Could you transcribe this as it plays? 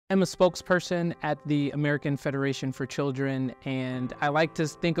I'm a spokesperson at the American Federation for Children, and I like to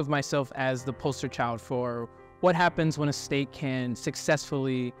think of myself as the poster child for what happens when a state can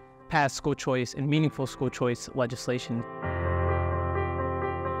successfully pass school choice and meaningful school choice legislation.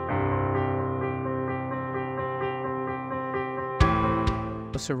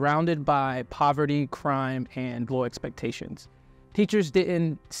 Surrounded by poverty, crime, and low expectations. Teachers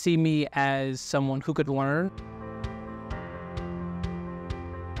didn't see me as someone who could learn.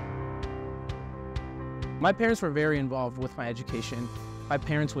 My parents were very involved with my education. My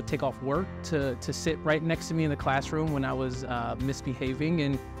parents would take off work to sit right next to me in the classroom when I was misbehaving,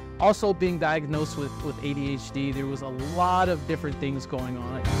 and also being diagnosed with ADHD. There was a lot of different things going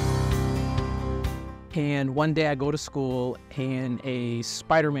on. And one day I go to school and a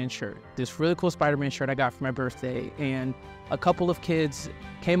Spider-Man shirt, this really cool Spider-Man shirt I got for my birthday, and a couple of kids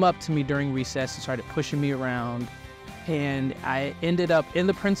came up to me during recess and started pushing me around, and I ended up in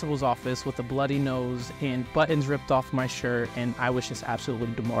the principal's office with a bloody nose and buttons ripped off my shirt, and I was just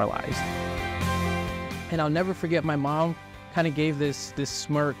absolutely demoralized. And I'll never forget, my mom kind of gave this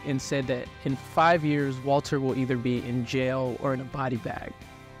smirk and said that in 5 years, Walter will either be in jail or in a body bag.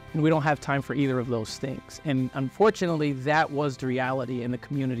 And we don't have time for either of those things. And unfortunately, that was the reality in the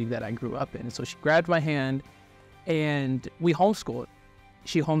community that I grew up in. And so she grabbed my hand and we homeschooled.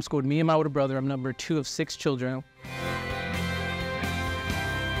 She homeschooled me and my older brother. I'm number 2 of 6 children.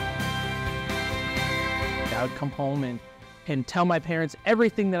 I would come home and tell my parents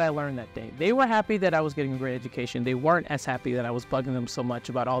everything that I learned that day. They were happy that I was getting a great education. They weren't as happy that I was bugging them so much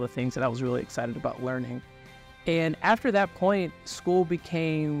about all the things that I was really excited about learning. And after that point, school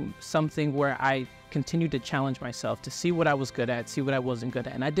became something where I continued to challenge myself to see what I was good at, see what I wasn't good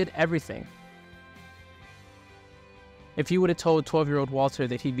at, and I did everything. If you would have told 12-year-old Walter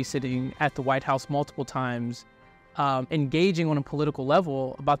that he'd be sitting at the White House multiple times, engaging on a political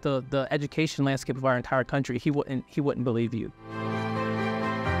level about the education landscape of our entire country, he wouldn't believe you.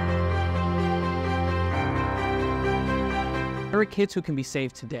 There are kids who can be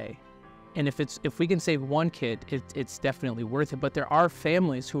saved today. And if we can save one kid, it's definitely worth it. But there are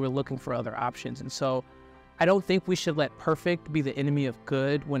families who are looking for other options. And so I don't think we should let perfect be the enemy of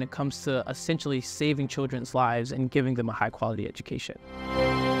good when it comes to essentially saving children's lives and giving them a high quality education.